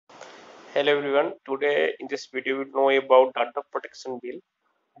Hello everyone. Today in this video we know about data protection bill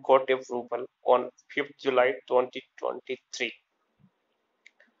got approval on 5th July 2023.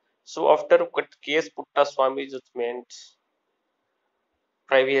 So after case Puttaswamy judgment,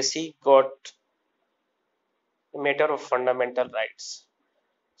 privacy got a matter of fundamental rights.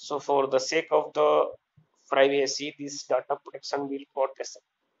 So for the sake of the privacy, this data protection bill got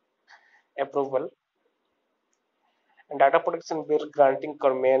approval. And data protection bill granting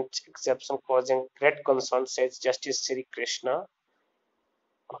government exception causing great concern, says Justice Srikrishna,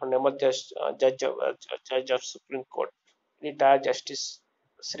 Honorable Judge of Supreme Court. Retired Justice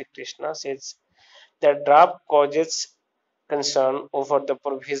Srikrishna says the draft causes concern over the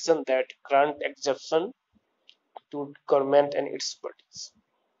provision that grant exemption to government and its bodies.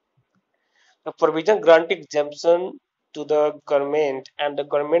 The provision granting exemption to the government and the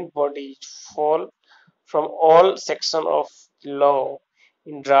government bodies fall from all sections of law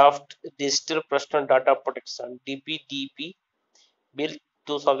in draft Digital Personal Data Protection (DPDP) Bill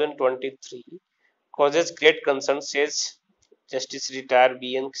 2023 causes great concern, says Justice retired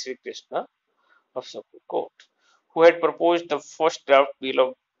B.N. Srikrishna of Supreme Court, who had proposed the first draft bill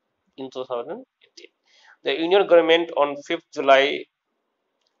of in 2018. The Union government on 5th July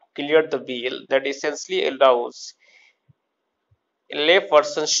cleared the bill that essentially allows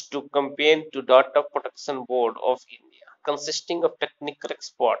laypersons to campaign to Data Protection Board of India, consisting of technical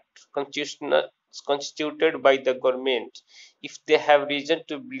experts constituted by the government, if they have reason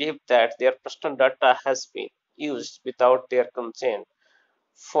to believe that their personal data has been used without their consent.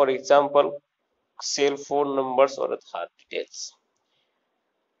 For example, cell phone numbers or other details.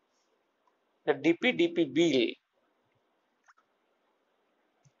 The DPDP bill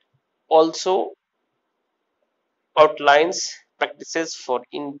also outlines practices for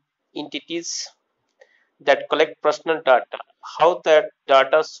entities that collect personal data, how that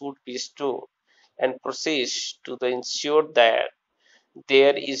data should be stored and processed to ensure that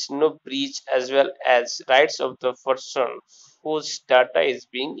there is no breach, as well as rights of the person whose data is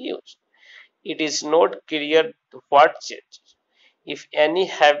being used. It is not clear what changes, if any,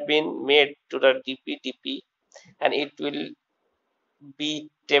 have been made to the DPDP, and it will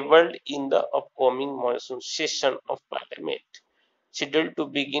be tabled in the upcoming monsoon session of Parliament, scheduled to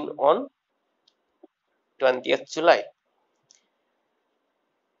begin on 20th July.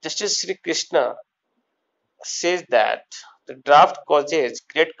 Justice Sri Krishna says that the draft causes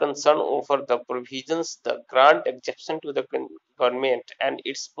great concern over the provisions that grant exemption to the government and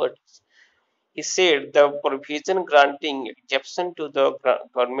its bodies. He said the provision granting exemption to the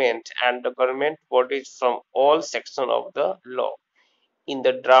government and the government bodies from all sections of the law in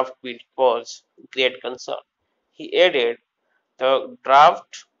the draft bill caused great concern. He added the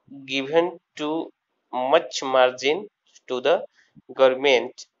draft given too much margin to the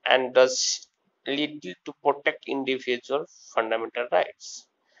government and does little to protect individual fundamental rights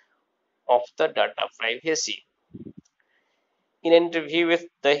of the data privacy. In an interview with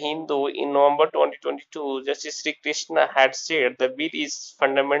The Hindu in November 2022, Justice Sri Krishna had said the bill is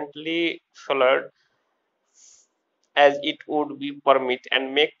fundamentally flawed, as it would be permit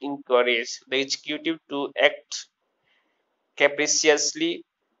and make encourage the executive to act capriciously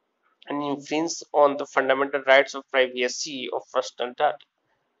and infringe on the fundamental rights of privacy of personal data.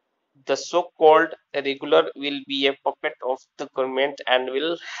 The so-called regular will be a puppet of the government and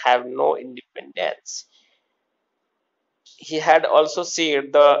will have no independence. He had also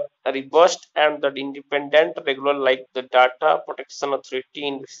said the robust and the independent regular, like the Data Protection Authority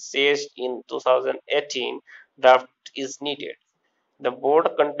envisaged in 2018 draft, is needed. The board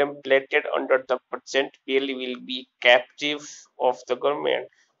contemplated under the present bill will be captive of the government.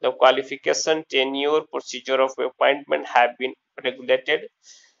 The qualification, tenure, procedure of appointment have been regulated,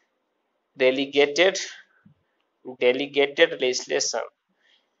 delegated, delegated legislation.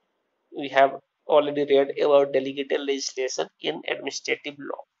 We have already read about delegated legislation in administrative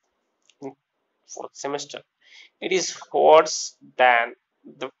law in fourth semester. It is worse than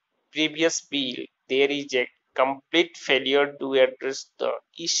the previous bill. There is a complete failure to address the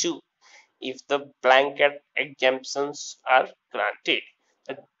issue if the blanket exemptions are granted.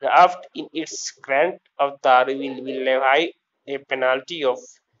 The draft in its current avatar will levy a penalty of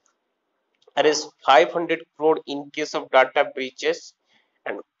Rs 500 crore in case of data breaches,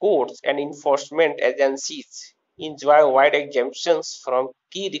 and courts and enforcement agencies enjoy wide exemptions from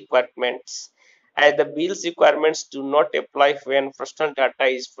key requirements, as the bill's requirements do not apply when personal data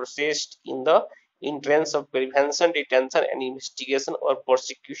is processed in the interest of prevention, detention, and investigation or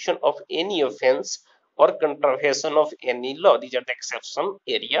prosecution of any offense or contravention of any law. These are the exception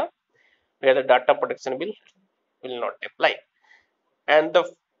area where the data protection bill will not apply. And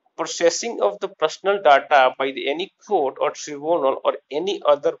the processing of the personal data by any court or tribunal or any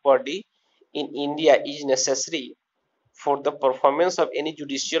other body in India is necessary for the performance of any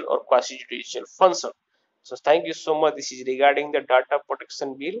judicial or quasi-judicial function. So thank you so much. This is regarding the Data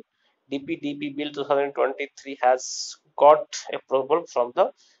Protection Bill. DPDP Bill 2023 has got approval from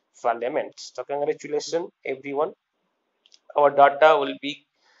the Parliament. So congratulations everyone. Our data will be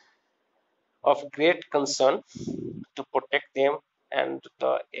of great concern to protect them, and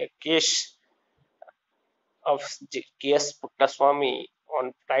the case of K.S. Puttaswamy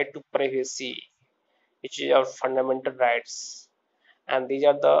on right to privacy, which is our fundamental rights, and these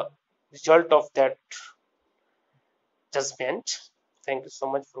are the result of that judgment. Thank you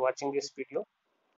so much for watching this video.